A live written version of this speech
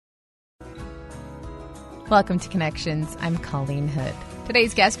Welcome to Connections. I'm Colleen Hood.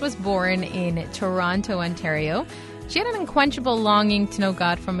 Today's guest was born in Toronto, Ontario. She had an unquenchable longing to know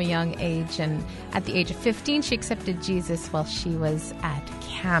God from a young age, and at the age of 15, she accepted Jesus while she was at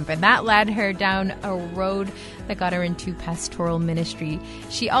camp, and that led her down a road that got her into pastoral ministry.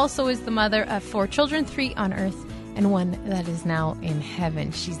 She also is the mother of 4 children, 3 on earth and 1 that is now in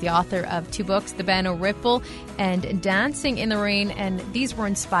heaven. She's the author of 2 books, The Ben O'Ripple and Dancing in the Rain, and these were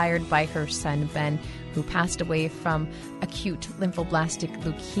inspired by her son, Ben, who passed away from acute lymphoblastic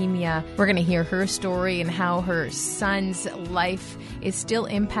leukemia. We're going to hear her story and how her son's life is still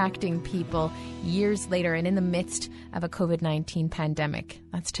impacting people years later and in the midst of a COVID-19 pandemic.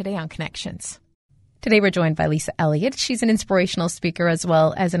 That's today on Connections. Today we're joined by Lisa Elliott. She's an inspirational speaker as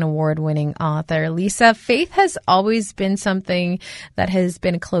well as an award-winning author. Lisa, faith has always been something that has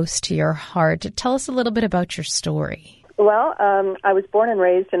been close to your heart. Tell us a little bit about your story. Well, I was born and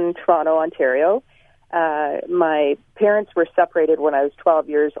raised in Toronto, Ontario. My parents were separated when I was 12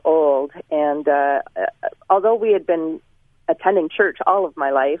 years old, and although we had been attending church all of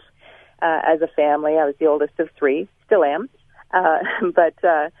my life as a family, I was the oldest of 3, still am,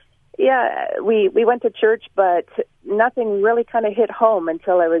 we went to church, but nothing really kind of hit home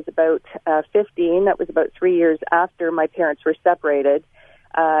until I was about 15. That was about 3 years after my parents were separated.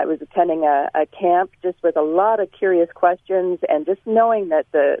 I was attending a camp just with a lot of curious questions, and just knowing that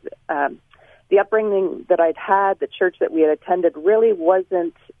the upbringing that I'd had, the church that we had attended, really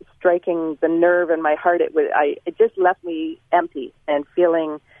wasn't striking the nerve in my heart. It just left me empty and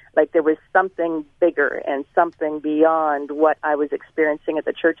feeling like there was something bigger and something beyond what I was experiencing at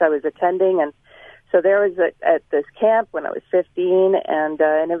the church I was attending. And so there was at this camp when I was 15, and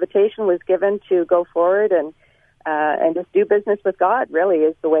an invitation was given to go forward and just do business with God, really,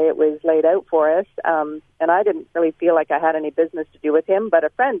 is the way it was laid out for us. And I didn't really feel like I had any business to do with him, but a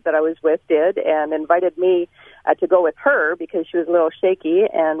friend that I was with did, and invited me to go with her because she was a little shaky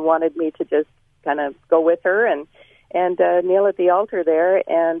and wanted me to just kind of go with her and kneel at the altar there.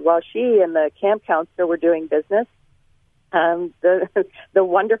 And while she and the camp counselor were doing business, the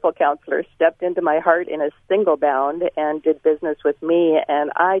wonderful counselor stepped into my heart in a single bound and did business with me.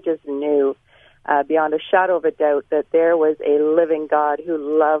 And I just knew beyond a shadow of a doubt that there was a living God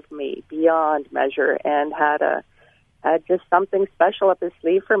who loved me beyond measure and had just something special up his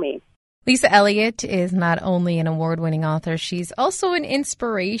sleeve for me. Lisa Elliott is not only an award-winning author, she's also an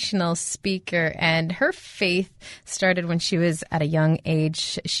inspirational speaker, and her faith started when she was at a young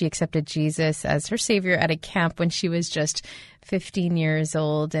age. She accepted Jesus as her Savior at a camp when she was just 15 years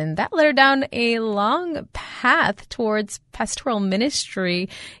old, and that led her down a long path towards pastoral ministry.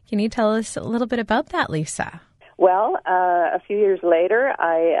 Can you tell us a little bit about that, Lisa? Well, a few years later,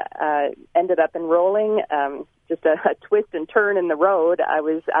 I ended up enrolling just a twist and turn in the road. I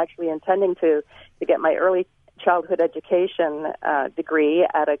was actually intending to get my early childhood education degree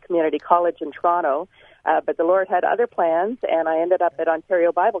at a community college in Toronto, but the Lord had other plans, and I ended up at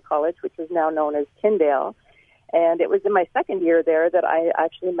Ontario Bible College, which is now known as Tyndale. And it was in my second year there that I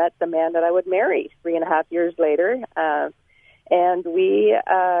actually met the man that I would marry 3.5 years later. And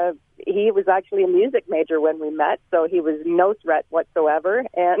he was actually a music major when we met, so he was no threat whatsoever.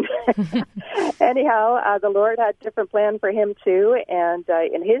 And anyhow, the Lord had a different plan for him too. And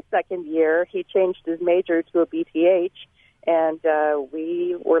in his second year, he changed his major to a BTH, and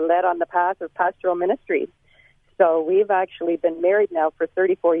we were led on the path of pastoral ministry. So we've actually been married now for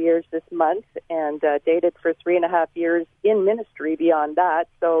 34 years this month, and dated for 3.5 years in ministry beyond that.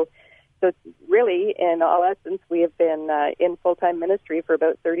 So really, in all essence, we have been in full-time ministry for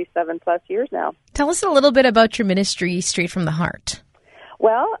about 37 plus years now. Tell us a little bit about your ministry, Straight from the Heart.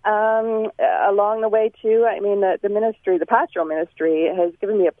 Well, along the way, too, I mean, the ministry, the pastoral ministry, has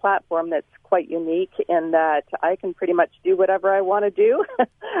given me a platform that's quite unique in that I can pretty much do whatever I want to do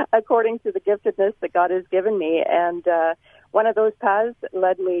according to the giftedness that God has given me. And one of those paths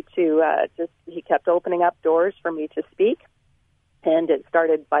led me to he kept opening up doors for me to speak. And it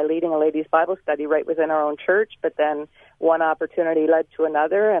started by leading a ladies' Bible study right within our own church, but then one opportunity led to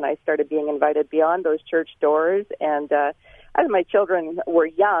another, and I started being invited beyond those church doors. And as my children were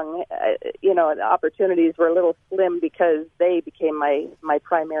young, the opportunities were a little slim because they became my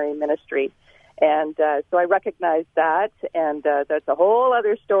primary ministry. And so I recognized that, and that's a whole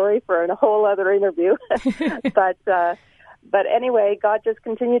other story for a whole other interview. But anyway, God just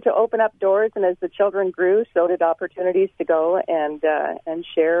continued to open up doors, and as the children grew, so did opportunities to go and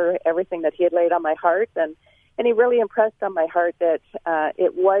share everything that He had laid on my heart. And He really impressed on my heart that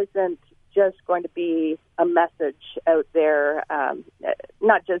it wasn't just going to be a message out there,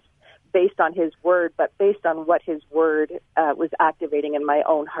 not just based on his word, but based on what his word was activating in my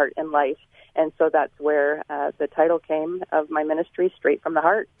own heart and life. And so that's where the title came of my ministry, Straight from the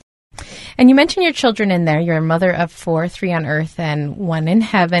Heart. And you mentioned your children in there. You're a mother of 4, 3 on earth and 1 in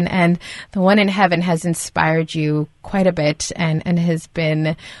heaven. And the one in heaven has inspired you quite a bit and has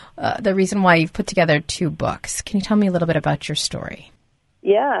been the reason why you've put together 2 books. Can you tell me a little bit about your story?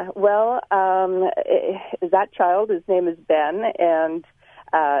 Yeah, well, that child, his name is Ben, and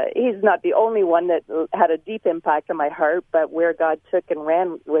he's not the only one that had a deep impact on my heart, but where God took and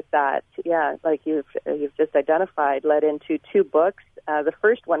ran with that, yeah, like you've just identified, led into 2 books. The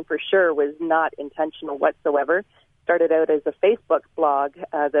first one for sure was not intentional whatsoever. Started out as a Facebook blog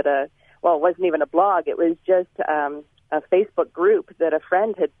it wasn't even a blog. It was just a Facebook group that a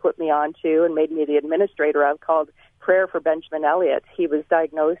friend had put me onto and made me the administrator of, called Prayer for Benjamin Elliott. He was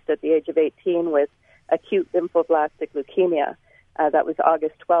diagnosed at the age of 18 with acute lymphoblastic leukemia. That was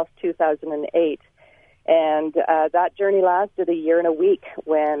August 12th, 2008. And that journey lasted a year and a week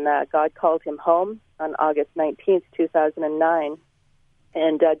when God called him home on August 19th, 2009.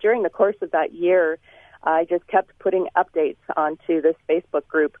 And during the course of that year, I just kept putting updates onto this Facebook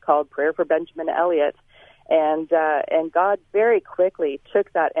group called Prayer for Benjamin Elliott. And God very quickly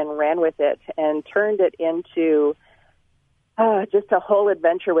took that and ran with it and turned it into just a whole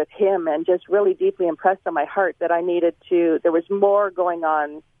adventure with him, and just really deeply impressed on my heart that there was more going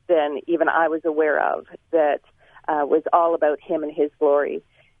on than even I was aware of, that was all about him and his glory.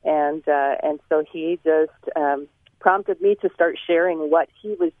 And so he just prompted me to start sharing what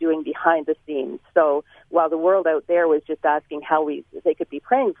he was doing behind the scenes. So while the world out there was just asking how they could be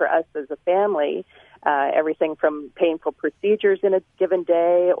praying for us as a family, everything from painful procedures in a given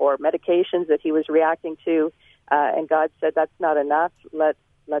day or medications that he was reacting to, and God said, that's not enough. Let's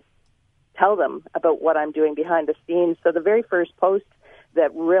tell them about what I'm doing behind the scenes. So the very first post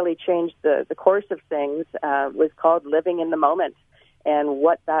that really changed the course of things was called Living in the Moment, and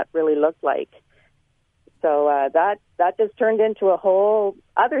what that really looked like. So that just turned into a whole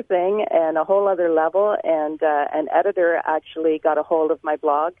other thing and a whole other level, and an editor actually got a hold of my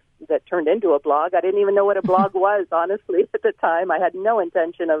blog that turned into a blog. I didn't even know what a blog was, honestly, at the time. I had no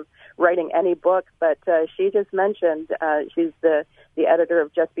intention of writing any book, but she just mentioned, she's the editor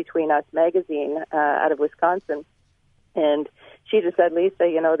of Just Between Us magazine out of Wisconsin, and she just said, Lisa,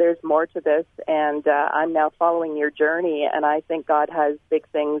 there's more to this, and I'm now following your journey, and I think God has big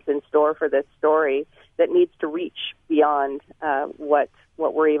things in store for this story that needs to reach beyond what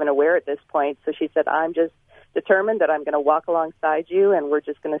we're even aware at this point. So she said, I'm just determined that I'm going to walk alongside you, and we're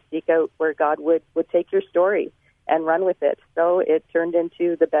just going to seek out where God would take your story and run with it. So it turned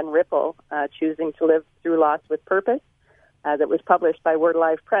into the Ben Ripple, Choosing to Live Through Loss with Purpose, that was published by Word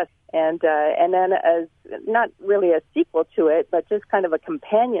Alive Press. And then as not really a sequel to it, but just kind of a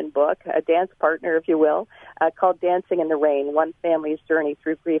companion book, a dance partner, if you will, called Dancing in the Rain, One Family's Journey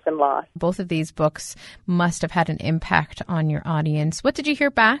Through Grief and Loss. Both of these books must have had an impact on your audience. What did you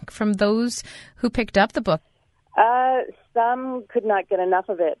hear back from those who picked up the book? Some could not get enough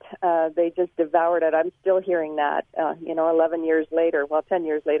of it. They just devoured it. I'm still hearing that, 11 years later, 10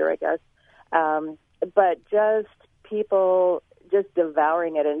 years later, I guess. But just people just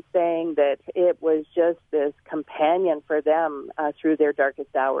devouring it and saying that it was just this companion for them through their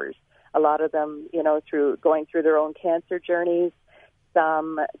darkest hours. A lot of them, through going through their own cancer journeys,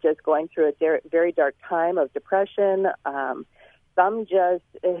 some just going through a very dark time of depression, some just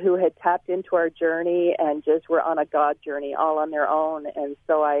who had tapped into our journey and just were on a God journey all on their own. And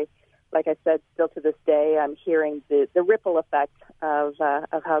so like I said, still to this day, I'm hearing the ripple effect of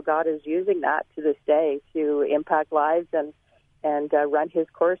how God is using that to this day to impact lives and run his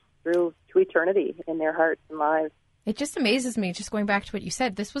course through to eternity in their hearts and lives. It just amazes me, just going back to what you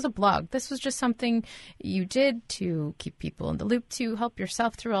said, this was a blog. This was just something you did to keep people in the loop, to help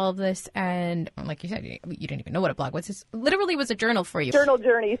yourself through all of this. And like you said, you didn't even know what a blog was. This literally was a journal for you. Journal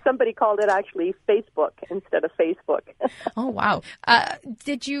journey. Somebody called it actually Facebook instead of Facebook. Oh, wow.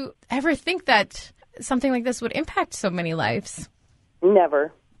 Did you ever think that something like this would impact so many lives?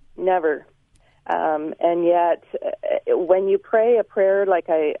 Never. And yet, when you pray a prayer like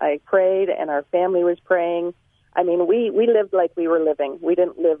I prayed and our family was praying, I mean, we lived like we were living. We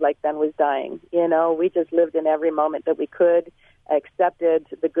didn't live like Ben was dying. We just lived in every moment that we could, accepted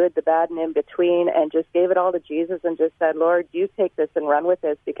the good, the bad, and in between, and just gave it all to Jesus and just said, Lord, you take this and run with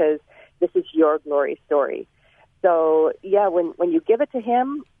this because this is your glory story. So, yeah, when you give it to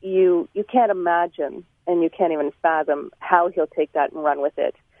him, you can't imagine and you can't even fathom how he'll take that and run with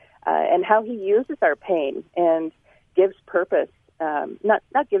it, and how he uses our pain and gives purpose,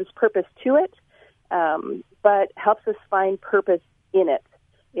 not gives purpose to it, but helps us find purpose in it.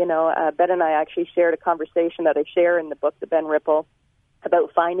 Ben and I actually shared a conversation that I share in the book, The Ben Ripple,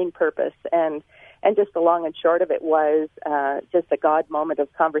 about finding purpose. And just the long and short of it was just a God moment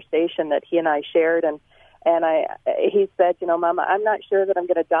of conversation that he and I shared. And he said, Mama, I'm not sure that I'm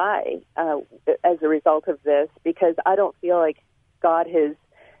going to die as a result of this, because I don't feel like God has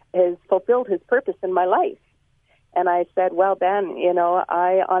fulfilled his purpose in my life. And I said, well, Ben,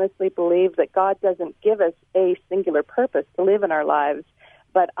 I honestly believe that God doesn't give us a singular purpose to live in our lives,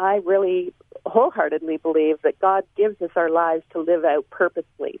 but I really wholeheartedly believe that God gives us our lives to live out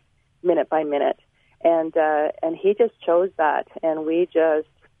purposely, minute by minute. And he just chose that, and we just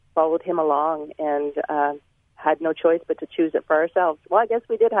followed him along and had no choice but to choose it for ourselves. Well, I guess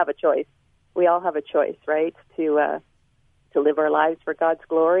we did have a choice. We all have a choice, right, to live our lives for God's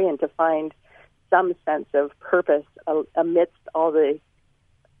glory and to find some sense of purpose amidst all the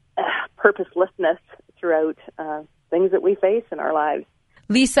purposelessness throughout things that we face in our lives.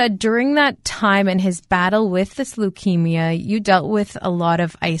 Lisa, during that time in his battle with this leukemia, you dealt with a lot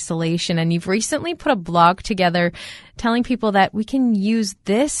of isolation, and you've recently put a blog together telling people that we can use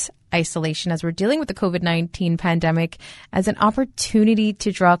this isolation as we're dealing with the COVID-19 pandemic as an opportunity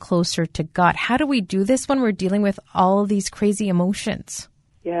to draw closer to God. How do we do this when we're dealing with all these crazy emotions?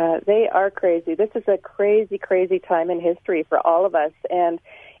 Yeah, they are crazy. This is a crazy, crazy time in history for all of us, and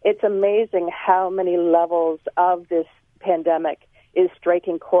it's amazing how many levels of this pandemic is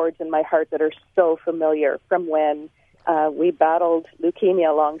striking chords in my heart that are so familiar from when we battled leukemia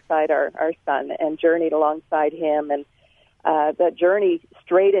alongside our son and journeyed alongside him. And that journey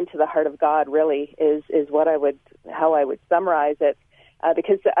straight into the heart of God really is how I would summarize it.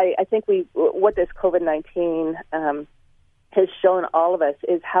 Because I think what this COVID-19 has shown all of us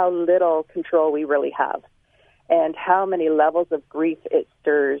is how little control we really have, and how many levels of grief it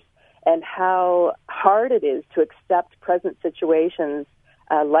stirs, and how hard it is to accept present situations,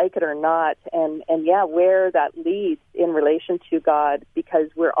 like it or not, and where that leads in relation to God, because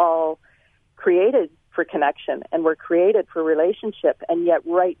we're all created for connection and we're created for relationship, and yet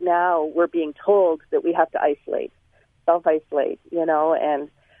right now we're being told that we have to isolate, self-isolate, and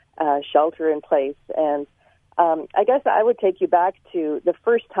shelter in place. And I guess I would take you back to the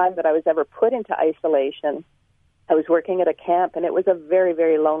first time that I was ever put into isolation. I was working at a camp, and it was a very,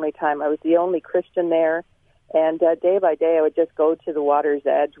 very lonely time. I was the only Christian there, and day by day I would just go to the water's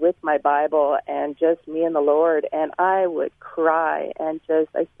edge with my Bible and just me and the Lord, and I would cry, and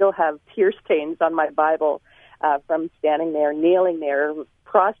I still have tear stains on my Bible from standing there, kneeling there,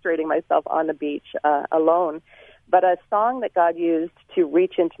 prostrating myself on the beach alone. But a song that God used to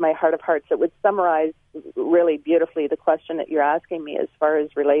reach into my heart of hearts that would summarize really beautifully the question that you're asking me as far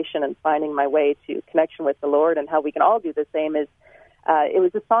as relation and finding my way to connection with the Lord and how we can all do the same is, it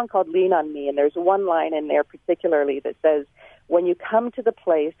was a song called Lean on Me, and there's one line in there particularly that says, when you come to the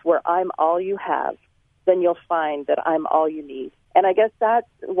place where I'm all you have, then you'll find that I'm all you need. And I guess that's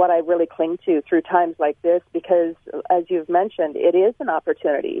what I really cling to through times like this, because as you've mentioned, it is an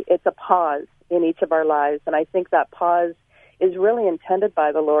opportunity. It's a pause in each of our lives, and I think that pause is really intended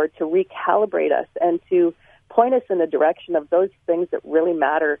by the Lord to recalibrate us and to point us in the direction of those things that really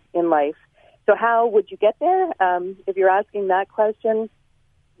matter in life. So how would you get there? If you're asking that question,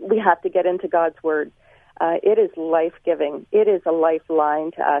 we have to get into God's Word. It is life-giving. It is a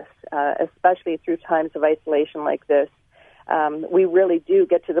lifeline to us, especially through times of isolation like this. We really do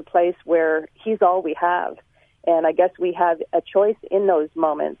get to the place where He's all we have. And I guess we have a choice in those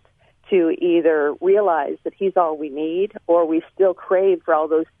moments to either realize that He's all we need, or we still crave for all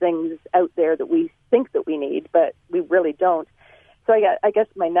those things out there that we think that we need, but we really don't. So I guess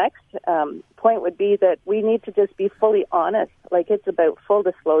my next point would be that we need to just be fully honest. Like, it's about full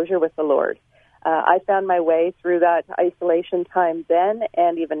disclosure with the Lord. I found my way through that isolation time then,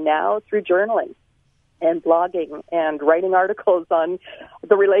 and even now through journaling and blogging and writing articles on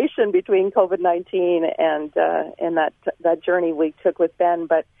the relation between COVID-19 and that journey we took with Ben.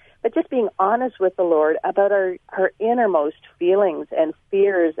 But just being honest with the Lord about our innermost feelings and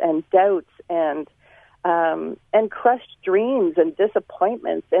fears and doubts and crushed dreams and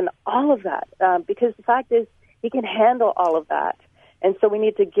disappointments and all of that, because the fact is He can handle all of that. And so we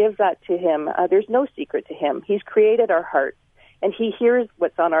need to give that to Him. There's no secret to Him. He's created our hearts, and He hears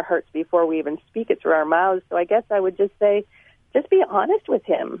what's on our hearts before we even speak it through our mouths. So I guess I would just say, just be honest with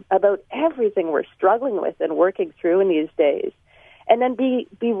Him about everything we're struggling with and working through in these days. And then be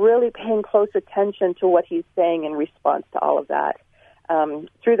really paying close attention to what He's saying in response to all of that.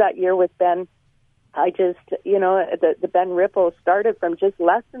 Through that year with Ben, I just, the Ben Ripple started from just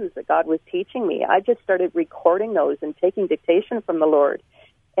lessons that God was teaching me. I just started recording those and taking dictation from the Lord.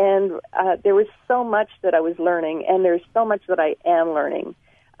 And there was so much that I was learning, and there's so much that I am learning.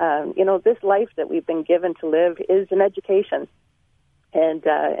 this life that we've been given to live is an education. And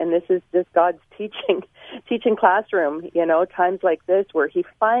this is just God's teaching classroom, times like this where he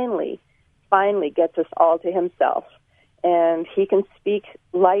finally gets us all to himself. And he can speak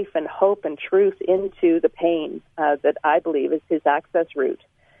life and hope and truth into the pain that I believe is his access route.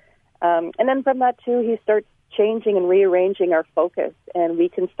 And then from that, too, he starts changing and rearranging our focus, and we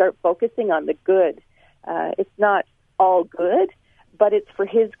can start focusing on the good. It's not all good, but it's for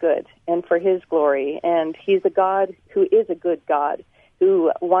his good and for his glory. And he's a God who is a good God,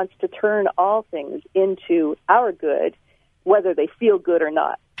 who wants to turn all things into our good, whether they feel good or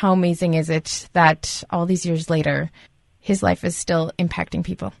not. How amazing is it that all these years later, his life is still impacting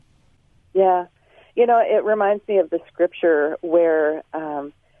people? Yeah. It reminds me of the scripture where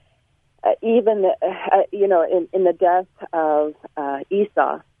even, in the death of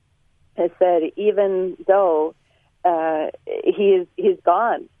Esau, it said, even though he's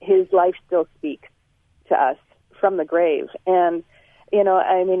gone, his life still speaks to us from the grave. And,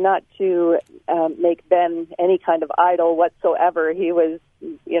 not to make Ben any kind of idol whatsoever. He was,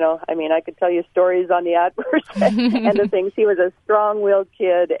 I could tell you stories on the adverse and the things. He was a strong-willed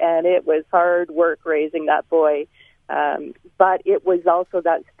kid, and it was hard work raising that boy. But it was also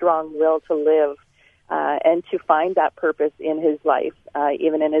that strong will to live and to find that purpose in his life,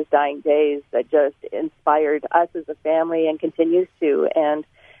 even in his dying days, that just inspired us as a family and continues to. And,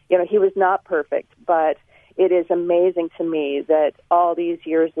 he was not perfect, but it is amazing to me that all these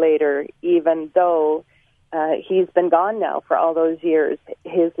years later, even though he's been gone now for all those years,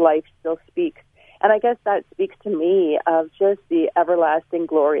 his life still speaks. And I guess that speaks to me of just the everlasting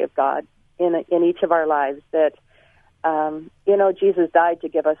glory of God in each of our lives, that, Jesus died to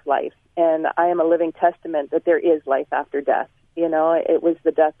give us life. And I am a living testament that there is life after death. It was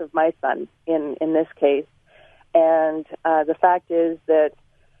the death of my son in this case. And the fact is that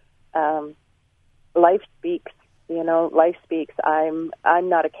life speaks. Life speaks. I'm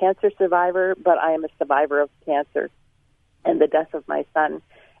not a cancer survivor, but I am a survivor of cancer and the death of my son.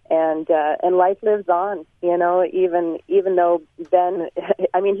 And life lives on, even though Ben,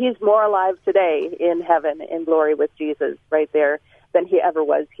 he's more alive today in heaven in glory with Jesus right there than he ever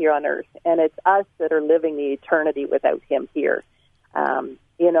was here on earth. And it's us that are living the eternity without him here.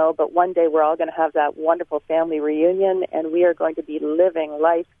 But one day we're all going to have that wonderful family reunion, and we are going to be living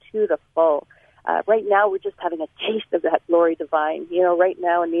life to the full. Right now, we're just having a taste of that glory divine. Right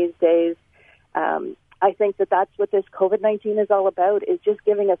now in these days, I think that's what this COVID-19 is all about, is just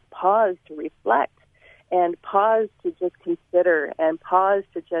giving us pause to reflect and pause to just consider and pause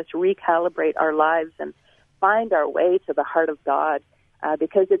to just recalibrate our lives and find our way to the heart of God,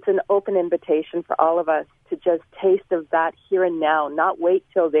 because it's an open invitation for all of us to just taste of that here and now, not wait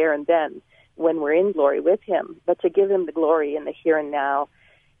till there and then when we're in glory with him, but to give him the glory in the here and now.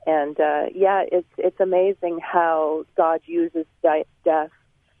 And, it's amazing how God uses death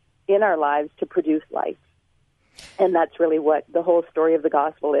in our lives to produce life. And that's really what the whole story of the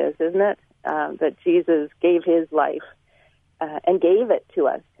gospel is, isn't it? That Jesus gave his life and gave it to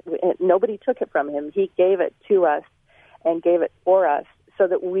us. Nobody took it from him. He gave it to us and gave it for us so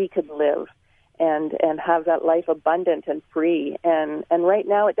that we could live and have that life abundant and free. And right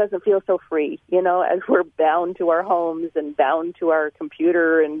now it doesn't feel so free, as we're bound to our homes and bound to our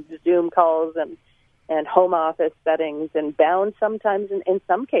computer and Zoom calls and home office settings, and bound sometimes in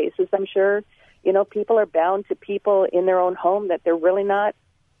some cases, I'm sure, people are bound to people in their own home that they're really not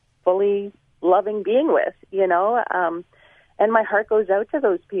fully loving being with, and my heart goes out to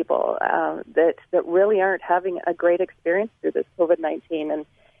those people that really aren't having a great experience through this COVID-19,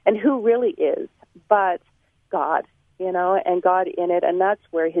 and who really is but God, and God in it. And that's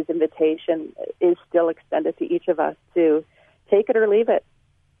where his invitation is still extended to each of us to take it or leave it,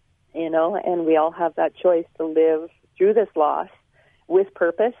 and we all have that choice to live through this loss with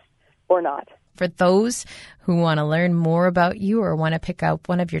purpose or not. For those who want to learn more about you or want to pick up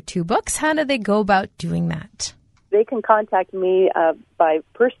one of your 2 books, how do they go about doing that? They can contact me by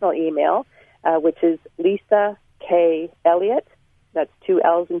personal email, which is Lisa K. Elliott. That's 2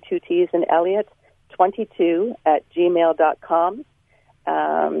 L's and 2 T's in Elliott, 22@gmail.com.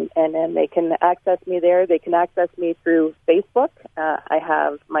 And then they can access me there. They can access me through Facebook. I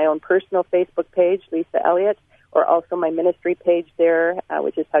have my own personal Facebook page, Lisa Elliott, or also my ministry page there,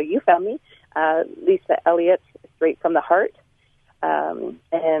 which is how you found me, Lisa Elliott, Straight from the Heart. And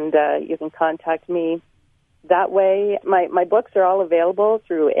you can contact me that way. My books are all available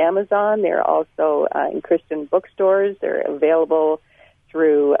through Amazon. They're also in Christian bookstores. They're available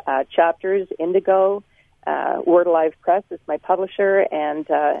through Chapters, Indigo, Word Alive Press is my publisher, and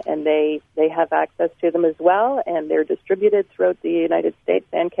they have access to them as well, and they're distributed throughout the United States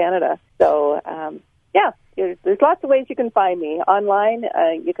and Canada. So, there's lots of ways you can find me online.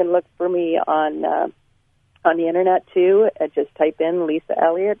 You can look for me on the internet too. Just type in Lisa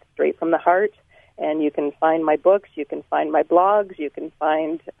Elliott, Straight from the Heart, and you can find my books. You can find my blogs. You can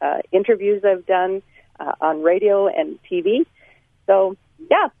find interviews I've done on radio and TV. So,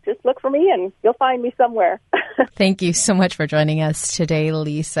 just look for me and you'll find me somewhere. Thank you so much for joining us today,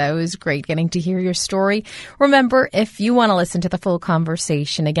 Lisa. It was great getting to hear your story. Remember, if you want to listen to the full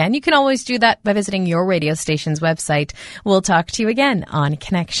conversation again, you can always do that by visiting your radio station's website. We'll talk to you again on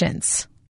Connections.